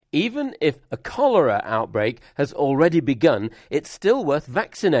Even if a cholera outbreak has already begun, it's still worth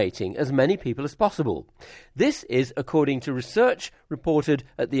vaccinating as many people as possible. This is according to research reported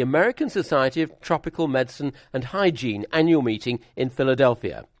at the American Society of Tropical Medicine and Hygiene annual meeting in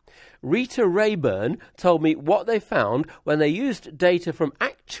Philadelphia. Rita Rayburn told me what they found when they used data from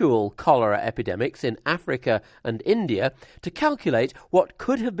actual cholera epidemics in Africa and India to calculate what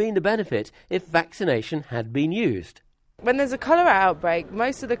could have been the benefit if vaccination had been used. When there's a cholera outbreak,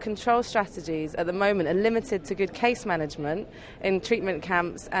 most of the control strategies at the moment are limited to good case management in treatment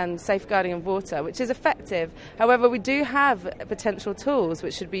camps and safeguarding of water, which is effective. However, we do have potential tools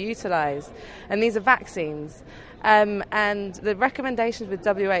which should be utilised, and these are vaccines. And the recommendations with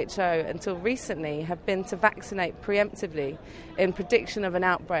WHO until recently have been to vaccinate preemptively in prediction of an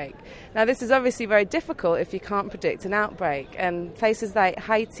outbreak. Now, this is obviously very difficult if you can't predict an outbreak, and places like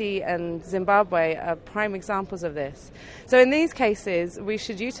Haiti and Zimbabwe are prime examples of this. So in these cases, we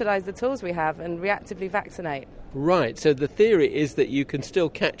should utilise the tools we have and reactively vaccinate. Right, so the theory is that you can still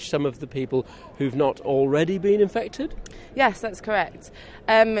catch some of the people who've not already been infected? Yes, that's correct.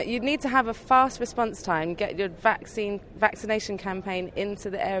 You'd need to have a fast response time, get your vaccination campaign into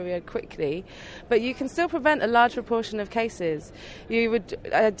the area quickly, but you can still prevent a large proportion of cases. You would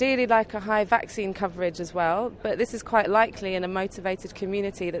ideally like a high vaccine coverage as well, but this is quite likely in a motivated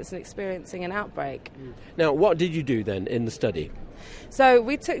community that's experiencing an outbreak. Now, what did you do then in the study? So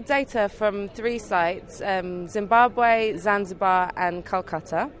we took data from 3 sites, Zimbabwe, Zanzibar and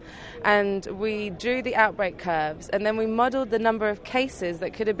Calcutta, and we drew the outbreak curves, and then we modelled the number of cases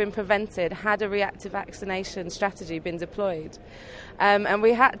that could have been prevented had a reactive vaccination strategy been deployed. And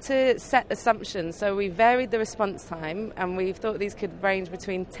we had to set assumptions, so we varied the response time, and we thought these could range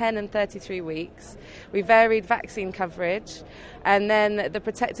between 10 and 33 weeks. We varied vaccine coverage, and then the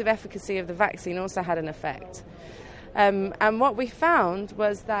protective efficacy of the vaccine also had an effect. And what we found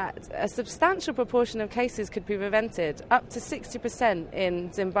was that a substantial proportion of cases could be prevented, up to 60%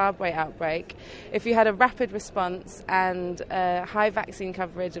 in Zimbabwe outbreak, if you had a rapid response and a high vaccine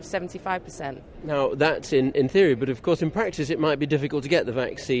coverage of 75%. Now, that's in theory, but of course in practice it might be difficult to get the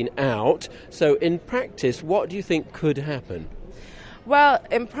vaccine out. So in practice, what do you think could happen? Well,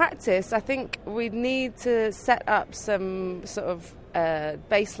 in practice, I think we need to set up some sort of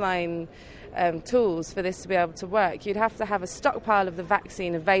baseline tools for this to be able to work. You'd have to have a stockpile of the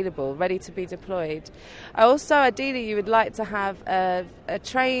vaccine available, ready to be deployed. Also, ideally, you would like to have a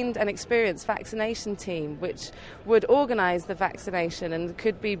trained and experienced vaccination team which would organise the vaccination and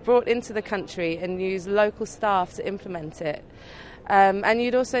could be brought into the country and use local staff to implement it. And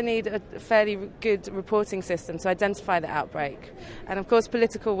you'd also need a fairly good reporting system to identify the outbreak. And, of course,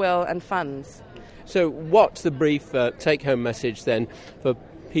 political will and funds. So what's the brief take-home message then for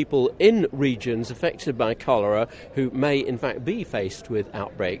people in regions affected by cholera who may in fact be faced with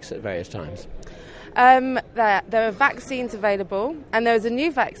outbreaks at various times? There are vaccines available, and there is a new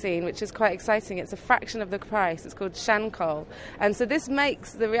vaccine which is quite exciting. It's a fraction of the price. It's called Shancol, and so this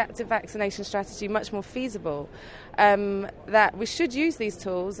makes the reactive vaccination strategy much more feasible. That we should use these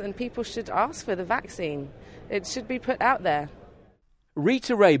tools, and people should ask for the vaccine. It should be put out there.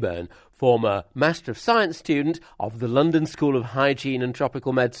 Rita Rayburn, former Master of Science student of the London School of Hygiene and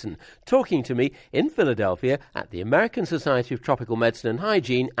Tropical Medicine, talking to me in Philadelphia at the American Society of Tropical Medicine and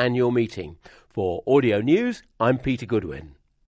Hygiene annual meeting. For Audio News, I'm Peter Goodwin.